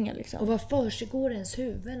sanningen liksom. Och vad försiggår ens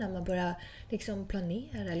huvud när man börjar liksom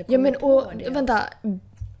planera eller komma på det? Vänta,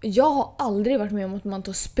 jag har aldrig varit med om att man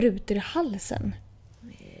tar sprutor i halsen.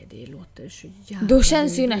 Nej, det låter så jävla... Då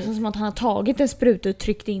känns det ju nästan som att han har tagit en spruta och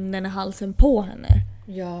tryckt in den i halsen på henne.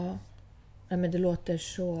 Ja. Nej, men det låter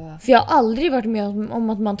så... För jag har aldrig varit med om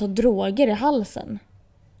att man tar droger i halsen.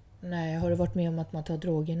 Nej, har du varit med om att man tar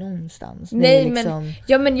droger någonstans? Nej, liksom,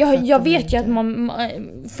 men jag vet ju att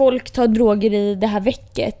folk tar droger i det här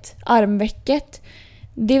vecket, armvecket.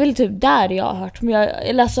 Det är väl typ där jag har hört.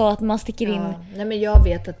 Eller så att man sticker in... Nej, men jag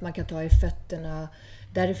vet att man kan ta i fötterna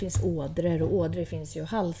där det finns ådror, och ådror finns ju i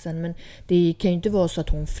halsen. Men det kan ju inte vara så att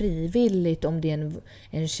hon frivilligt, om det är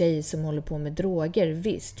en tjej som håller på med droger,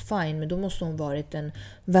 visst, fine. Men då måste hon varit den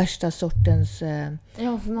värsta sortens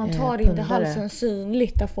ja, för man tar inte halsen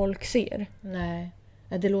synligt där folk ser. Nej,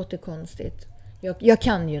 det låter konstigt. Jag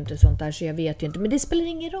kan ju inte sånt där, så jag vet ju inte. Men det spelar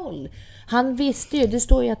ingen roll. Han visste ju, det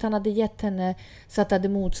står ju att han hade gett henne så att det hade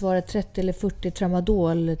motsvarat 30 eller 40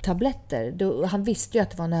 tramadol-tabletter. Han visste ju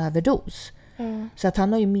att det var en överdos. Så att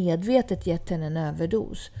han har ju medvetet gett henne en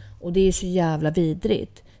överdos. Och det är så jävla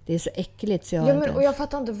vidrigt. Det är så äckligt så och jag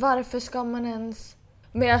fattar inte, varför ska man ens...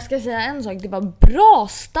 Men jag ska säga en sak, det var bra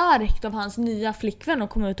starkt av hans nya flickvän att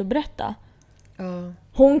komma ut och berätta.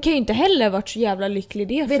 Hon kan ju inte heller varit så jävla lycklig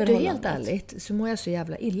det. Vet du, helt ärligt så mår jag så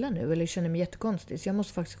jävla illa nu, eller känner mig jättekonstigt. Så jag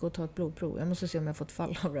måste faktiskt gå och ta ett blodprov. Jag måste se om jag fått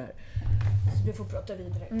fall av det här. Så du får prata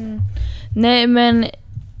vidare. Nej, men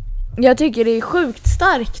jag tycker det är sjukt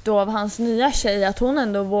starkt då av hans nya tjej att hon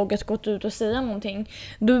ändå vågat gått ut och säga någonting.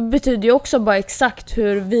 Det betyder ju också bara exakt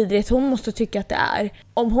hur vidrigt hon måste tycka att det är.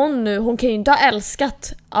 Om hon kan ju inte ha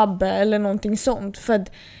älskat Abbe eller någonting sånt. För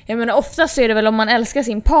att, jag menar, oftast är det väl om man älskar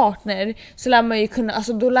sin partner så lär man ju kunna,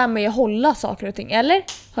 alltså då lär man ju hålla saker och ting. Eller?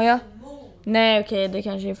 Har jag? Nej, okej, det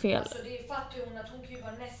kanske är fel. Alltså det fattar ju hon att hon kan ju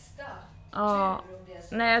vara nästa. Ja.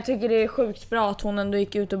 Nej, jag tycker det är sjukt bra att hon ändå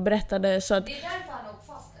gick ut och berättade så att... Det är därför han åkte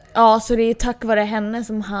fast, eller? Ja, så det är tack vare henne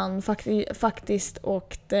som han faktiskt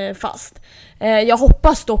åkte fast. Jag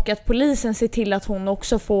hoppas dock att polisen ser till att hon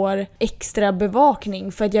också får extra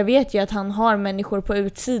bevakning. För att jag vet ju att han har människor på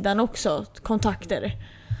utsidan också, kontakter.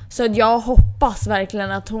 Så jag hoppas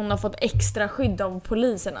verkligen att hon har fått extra skydd av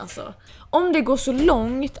polisen alltså. Om det går så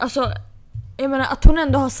långt, alltså jag menar att hon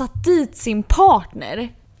ändå har satt dit sin partner.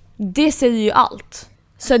 Det säger ju allt.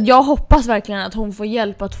 Så att jag hoppas verkligen att hon får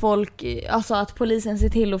hjälp, att folk, alltså att polisen ser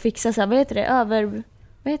till att fixa så här, vad heter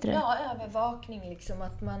det? Ja, övervakning liksom,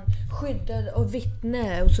 att man skyddar och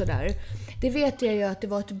vittne och sådär. Det vet jag ju att det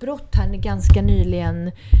var ett brott här ganska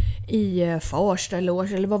nyligen i Farsta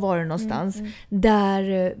eller vad var det någonstans,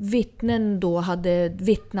 där vittnen då hade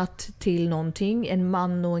vittnat till någonting, en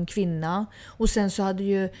man och en kvinna, och sen så hade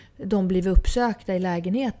ju de blivit uppsökta i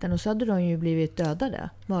lägenheten och så hade de ju blivit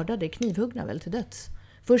mördade, knivhuggna väl till döds.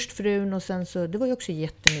 Först frun och sen så, det var ju också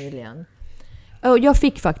jättenyligen. Jag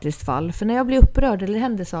fick faktiskt fall, för när jag blir upprörd eller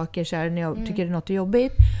händer saker så här, när jag tycker det är något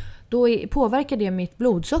jobbigt, då påverkar det mitt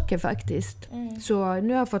blodsocker faktiskt. Så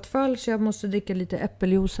nu har jag fått fall, så jag måste dricka lite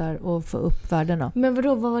äppeljuice här och få upp värdena. Men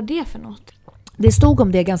vad var det för något? Det stod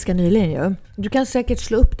om det ganska nyligen ju. Du kan säkert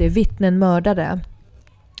slå upp det, vittnen mördade.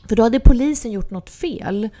 För då hade polisen gjort något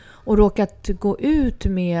fel och råkat gå ut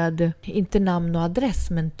med, inte namn och adress,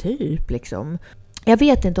 men typ liksom. Jag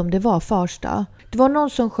vet inte om det var Farsta. Det var någon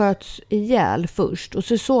som sköts ihjäl först och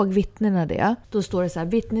så såg vittnena det. Då står det så här: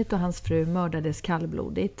 vittnet och hans fru mördades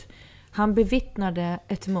kallblodigt. Han bevittnade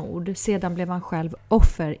ett mord, sedan blev han själv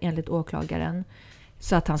offer enligt åklagaren,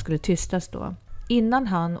 så att han skulle tystas då. Innan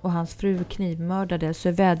han och hans fru knivmördades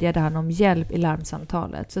så vädjade han om hjälp i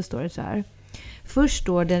larmsamtalet. Så står det så här: först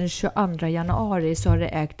då den 22 januari så har det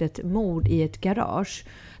ägt ett mord i ett garage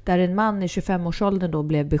där en man i 25-årsåldern då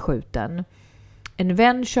blev beskjuten. En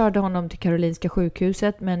vän körde honom till Karolinska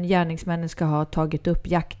sjukhuset, men gärningsmännen ska ha tagit upp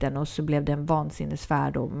jakten och så blev det en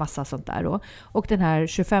vansinnesfärd och massa sånt där då. Och den här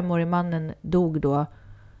 25-årige mannen dog då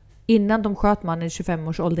innan de sköt mannen i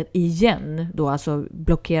 25-årsåldern igen då, alltså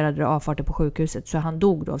blockerade avfarten på sjukhuset, så han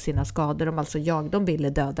dog då av sina skador. De ville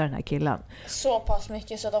döda den här killen. Så pass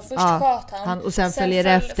mycket så de först sköt han och sen följer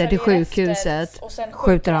efter till sjukhuset och sen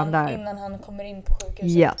skjuter han där innan han kommer in på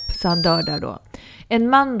sjukhuset. Ja, så han dör där då. En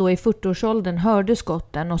man då i 40-årsåldern hörde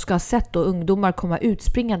skotten och ska ha sett då ungdomar komma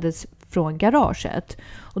utspringandes från garaget.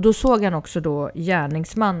 Och då såg han också då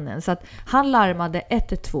gärningsmannen, så att han larmade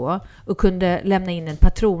 112 och kunde lämna in en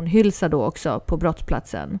patronhylsa då också på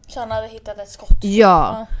brottsplatsen. Så han hade hittat ett skott.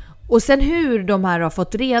 Ja. Och sen hur de här har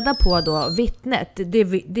fått reda på då vittnet,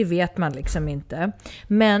 det vet man liksom inte.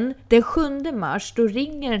 Men den 7 mars då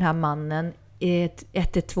ringer den här mannen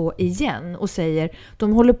 112 igen och säger: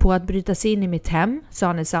 de håller på att bryta sig in i mitt hem, sa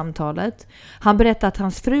han i samtalet. Han berättade att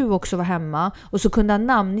hans fru också var hemma och så kunde han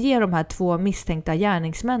namnge de här 2 misstänkta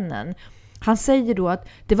gärningsmännen. Han säger då att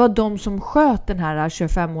det var de som sköt den här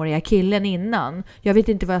 25-åriga killen innan. Jag vet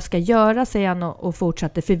inte vad jag ska göra, säger han och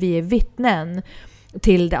fortsatte, för vi är vittnen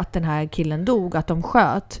till att den här killen dog, att de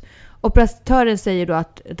sköt. Operatören säger då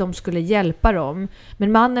att de skulle hjälpa dem.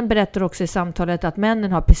 Men mannen berättar också i samtalet att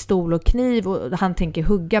männen har pistol och kniv och han tänker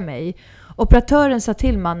hugga mig. Operatören sa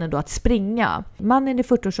till mannen då att springa. Mannen i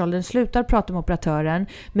 40-årsåldern slutar prata med operatören,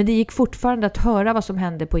 men det gick fortfarande att höra vad som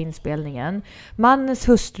hände på inspelningen. Mannens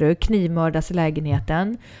hustru knivmördas i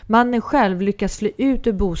lägenheten. Mannen själv lyckas fly ut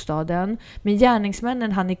ur bostaden, men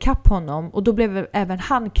gärningsmännen hann ikapp honom och då blev även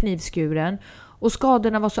han knivskuren. Och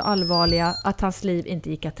skadorna var så allvarliga att hans liv inte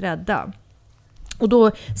gick att rädda. Och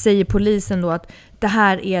då säger polisen då att det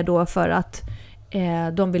här är då för att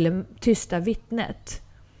de ville tysta vittnet.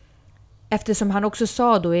 Eftersom han också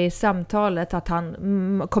sa då i samtalet att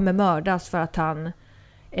han kommer mördas för att han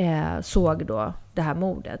såg då det här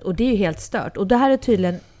mordet. Och det är ju helt stört. Och det här är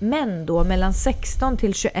tydligen män då mellan 16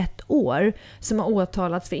 till 21 år som har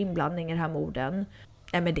åtalats för inblandning i den här morden.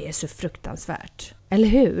 Men det är så fruktansvärt. Eller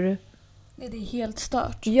hur? Det är helt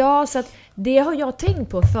stört. Ja, så att det har jag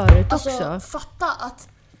tänkt på förut också. Fatta att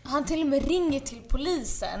han till och med ringer till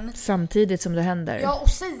polisen samtidigt som det händer. Ja, och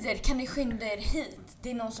säger: kan ni skynda er hit?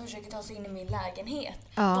 Det är någon som försöker ta sig in i min lägenhet.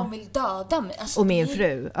 Ja. De vill döda mig. Alltså, och min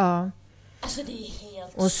fru, ja. Alltså det är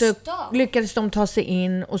helt och så stört. Lyckades de ta sig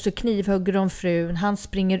in och så knivhugger de frun. Han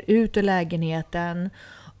springer ut ur lägenheten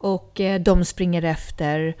och de springer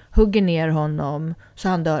efter, hugger ner honom så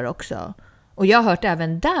han dör också. Och jag har hört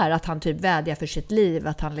även där att han typ vädjar för sitt liv.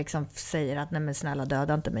 Att han liksom säger att nej men snälla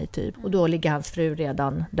döda inte mig typ. Och då ligger hans fru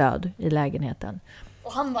redan död i lägenheten.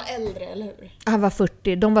 Och han var äldre, eller hur? Han var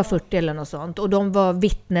 40, de var 40 eller något sånt. Och de var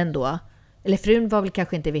vittnen då Eller frun var väl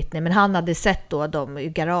kanske inte vittne, men han hade sett då dem i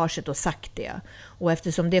garaget och sagt det. Och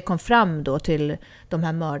eftersom det kom fram då till de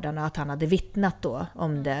här mördarna att han hade vittnat då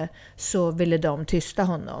om det, så ville de tysta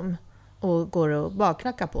honom och går och bara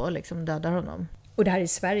knacka på, liksom dödar honom. Och det här är i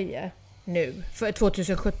Sverige nu, för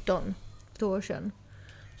 2017, 2 år sedan.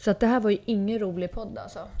 Så att det här var ju ingen rolig podd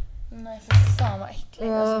alltså. Nej, för fan vad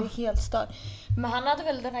äckligt. Alltså, det är helt stört. Men han hade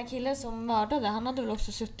väl, den här killen som mördade, han hade väl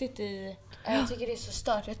också suttit i... Jag tycker det är så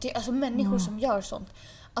stört. Alltså människor som gör sånt.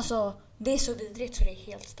 Alltså det är så vidrigt så det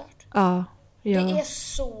är helt stört. Ja. Det är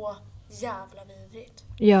så jävla vidrigt.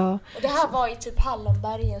 Ja. Och det här var i typ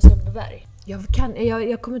Hallonberg i Sundbyberg. Jag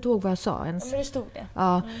kommer inte ihåg vad jag sa ens. Ja, men det stod det.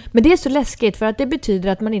 Ja. Men det är så läskigt för att det betyder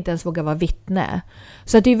att man inte ens vågar vara vittne.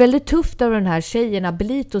 Så att det är väldigt tufft av den här tjejen,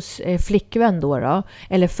 Abelitos flickvän då,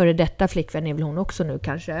 eller före detta flickvän är väl hon också nu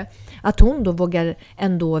kanske, att hon då vågar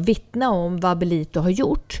ändå vittna om vad Abelito har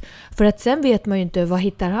gjort. För att sen vet man ju inte vad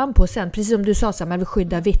hittar han på sen. Precis som du sa, så man vill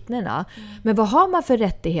skydda vittnena. Men vad har man för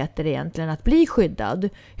rättigheter egentligen att bli skyddad?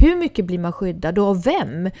 Hur mycket blir man skyddad och av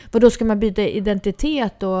vem? Vad då ska man byta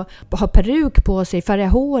identitet och ha peruk på sig, färga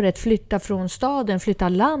håret, flytta från staden, flytta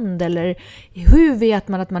land, eller hur vet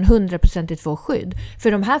man att man 100% får skydd?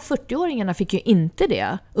 För de här 40-åringarna fick ju inte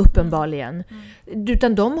det, uppenbarligen.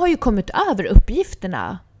 Utan de har ju kommit över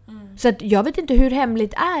uppgifterna. Så att jag vet inte hur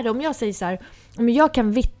hemligt är det om jag säger så här, om jag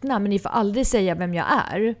kan vittna men ni får aldrig säga vem jag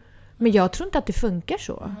är. Men jag tror inte att det funkar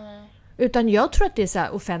så. Utan jag tror att det är så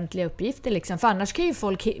här offentliga uppgifter liksom, för annars kan ju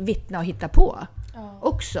folk vittna och hitta på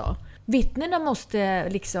också. Vittnena måste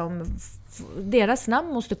liksom, deras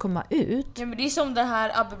namn måste komma ut. Ja, men det är som den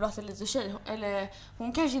här Abelito tjej, eller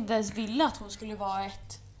hon kanske inte ens ville att hon skulle vara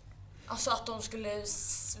alltså att de skulle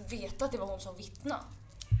veta att det var hon som vittna.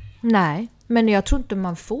 Nej, men jag tror inte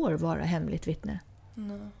man får vara hemligt vittne.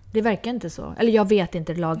 Nej. Det verkar inte så. Eller jag vet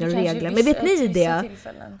inte lagar och regler. Men vet ni det?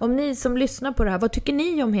 Om ni som lyssnar på det här, vad tycker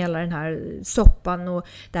ni om hela den här soppan och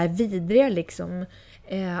det här vidriga liksom?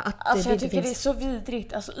 Alltså jag tycker det är så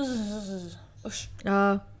vidrigt. Alltså, usch.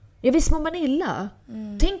 Ja. Ja, visst mår man illa.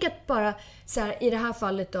 Tänk att bara så här, i det här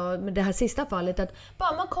fallet då, med det här sista fallet, att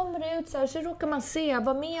bara man kommer ut så här, så råkar man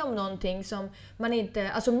vara med om någonting som man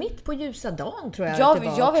inte, alltså mitt på ljusa dagen tror jag att det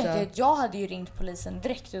var. Jag vet att jag hade ju ringt polisen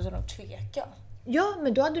direkt utan att tveka. Ja,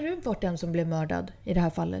 men då hade du varit den som blev mördad i det här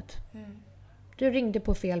fallet. Du ringde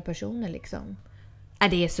på fel personer liksom.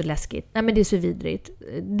 Det är så läskigt. Nej, men det är så vidrigt.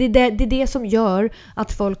 Det är det som gör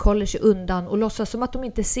att folk håller sig undan och låtsas som att de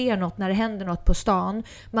inte ser något när det händer något på stan.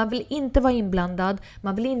 Man vill inte vara inblandad.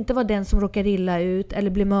 Man vill inte vara den som råkar illa ut eller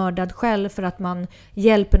blir mördad själv för att man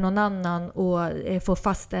hjälper någon annan och får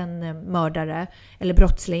fast en mördare eller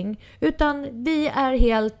brottsling. Utan vi är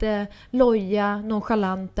helt loja,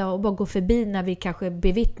 nonchalanta och bara går förbi när vi kanske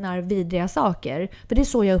bevittnar vidriga saker. För det är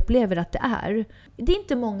så jag upplever att det är. Det är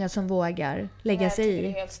inte många som vågar lägga sig i. Det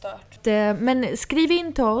är helt stört. Men skriv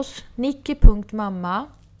in till oss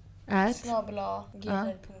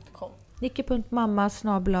nicki.mamma@gmail.com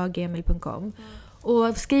nicki.mamma@gmail.com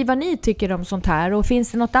Och skriv vad ni tycker om sånt här. Och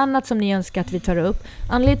finns det något annat som ni önskar att vi tar upp?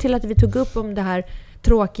 Anledningen till att vi tog upp om det här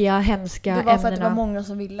tråkiga, hemska ämnena. Det var för att det var många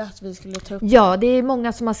som ville att vi skulle ta upp det. Ja, det är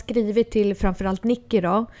många som har skrivit till framförallt Nicki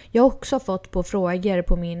då. Jag har också fått på frågor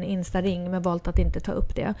på min Insta-ring men valt att inte ta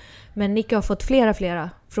upp det. Men Nicki har fått flera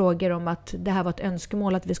frågor om att det här var ett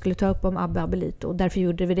önskemål att vi skulle ta upp om Abelito. Och därför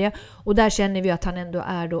gjorde vi det. Och där känner vi att han ändå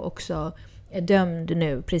är då också dömd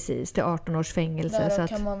nu precis till 18 års fängelse. Där så att,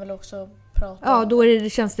 kan man väl också prata ja, då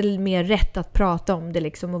känns det mer rätt att prata om det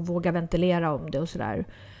liksom och våga ventilera om det och sådär.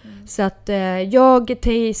 Så att jag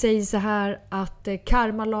säger så här att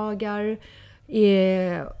karmalagar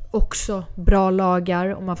är också bra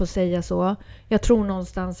lagar om man får säga så. Jag tror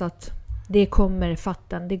någonstans att det kommer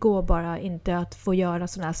fatten. Det går bara inte att få göra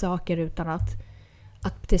såna här saker utan att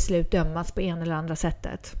till slut dömas på en eller andra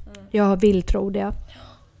sättet. Jag vill tro det.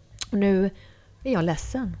 Och nu är jag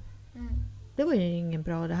ledsen. Det var ju ingen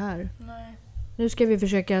bra det här. Nej. Nu ska vi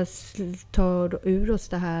försöka ta ur oss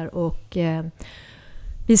det här och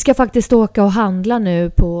vi ska faktiskt åka och handla nu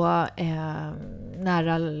på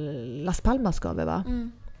nära Las Palmas ska vi va?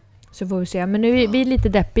 Så får vi se. Men nu är vi lite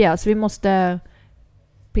deppiga så vi måste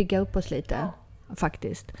pigga upp oss lite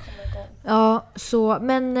faktiskt. Ja, så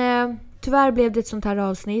men tyvärr blev det ett sånt här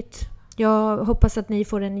avsnitt. Jag hoppas att ni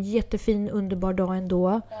får en jättefin, underbar dag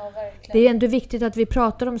ändå. Ja, verkligen. Det är ändå viktigt att vi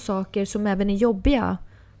pratar om saker som även är jobbiga.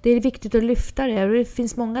 Det är viktigt att lyfta det. Och det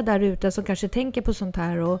finns många där ute som kanske tänker på sånt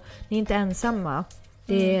här och ni är inte ensamma.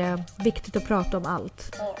 Det är viktigt att prata om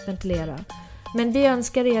allt. Ventilera. Men vi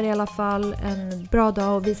önskar er i alla fall en bra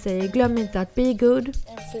dag och vi säger glöm inte att be good.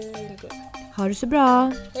 And feel good. Ha det så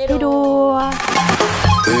bra. Hej då. Hej då.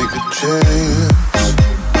 Take a chance.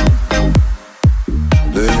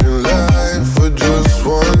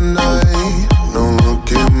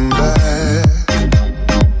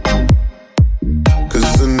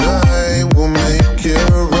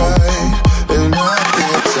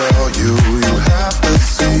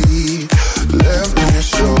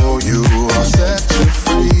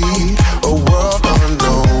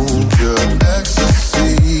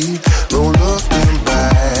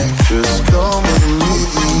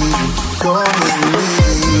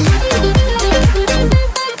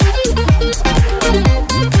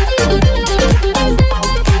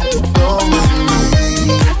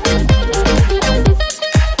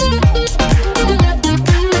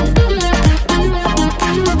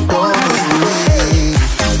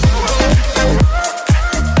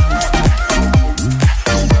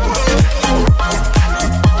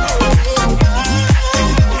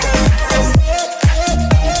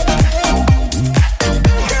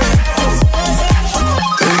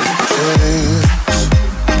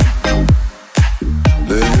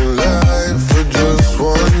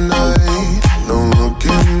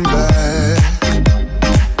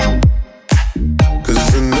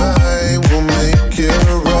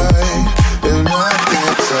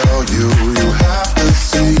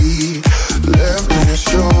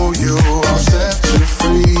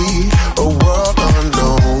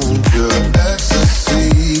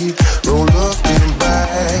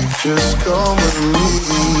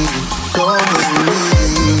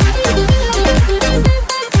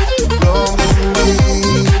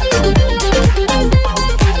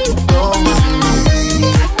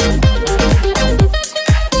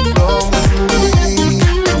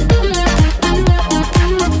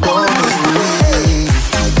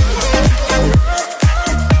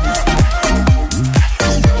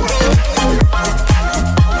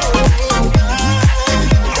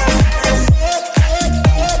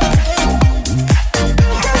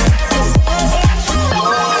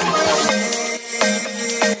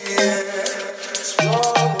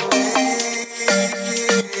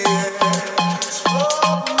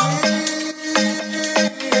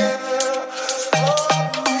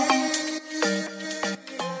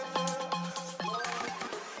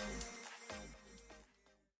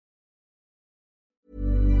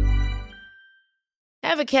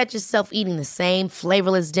 Ever catch yourself eating the same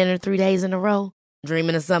flavorless dinner 3 days in a row?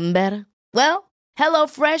 Dreaming of something better? Well,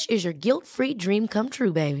 HelloFresh is your guilt-free dream come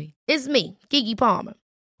true, baby. It's me, Keke Palmer.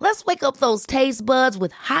 Let's wake up those taste buds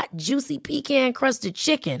with hot, juicy pecan-crusted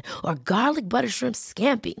chicken or garlic butter shrimp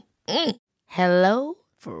scampi. Hello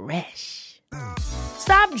Fresh.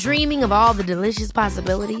 Stop dreaming of all the delicious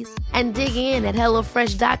possibilities and dig in at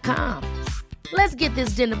HelloFresh.com. Let's get this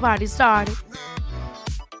dinner party started.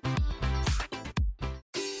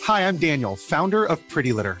 Hi, I'm Daniel, founder of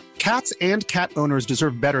Pretty Litter. Cats and cat owners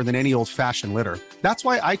deserve better than any old-fashioned litter. That's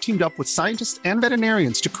why I teamed up with scientists and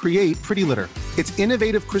veterinarians to create Pretty Litter. Its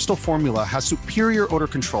innovative crystal formula has superior odor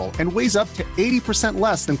control and weighs up to 80%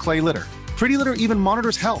 less than clay litter. Pretty Litter even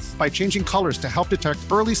monitors health by changing colors to help detect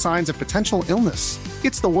early signs of potential illness.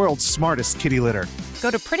 It's the world's smartest kitty litter. Go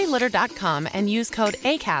to prettylitter.com and use code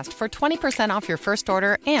ACAST for 20% off your first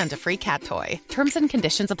order and a free cat toy. Terms and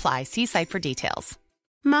conditions apply. See site for details.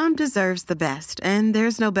 Mom deserves the best, and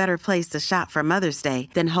there's no better place to shop for Mother's Day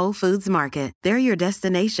than Whole Foods Market. They're your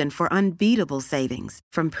destination for unbeatable savings,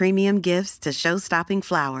 from premium gifts to show-stopping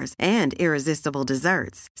flowers and irresistible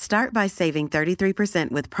desserts. Start by saving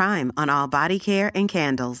 33% with Prime on all body care and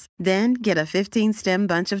candles. Then get a 15-stem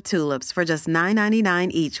bunch of tulips for just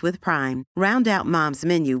 $9.99 each with Prime. Round out Mom's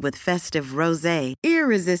menu with festive rosé,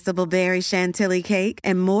 irresistible berry chantilly cake,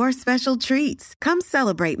 and more special treats. Come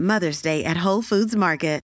celebrate Mother's Day at Whole Foods Market.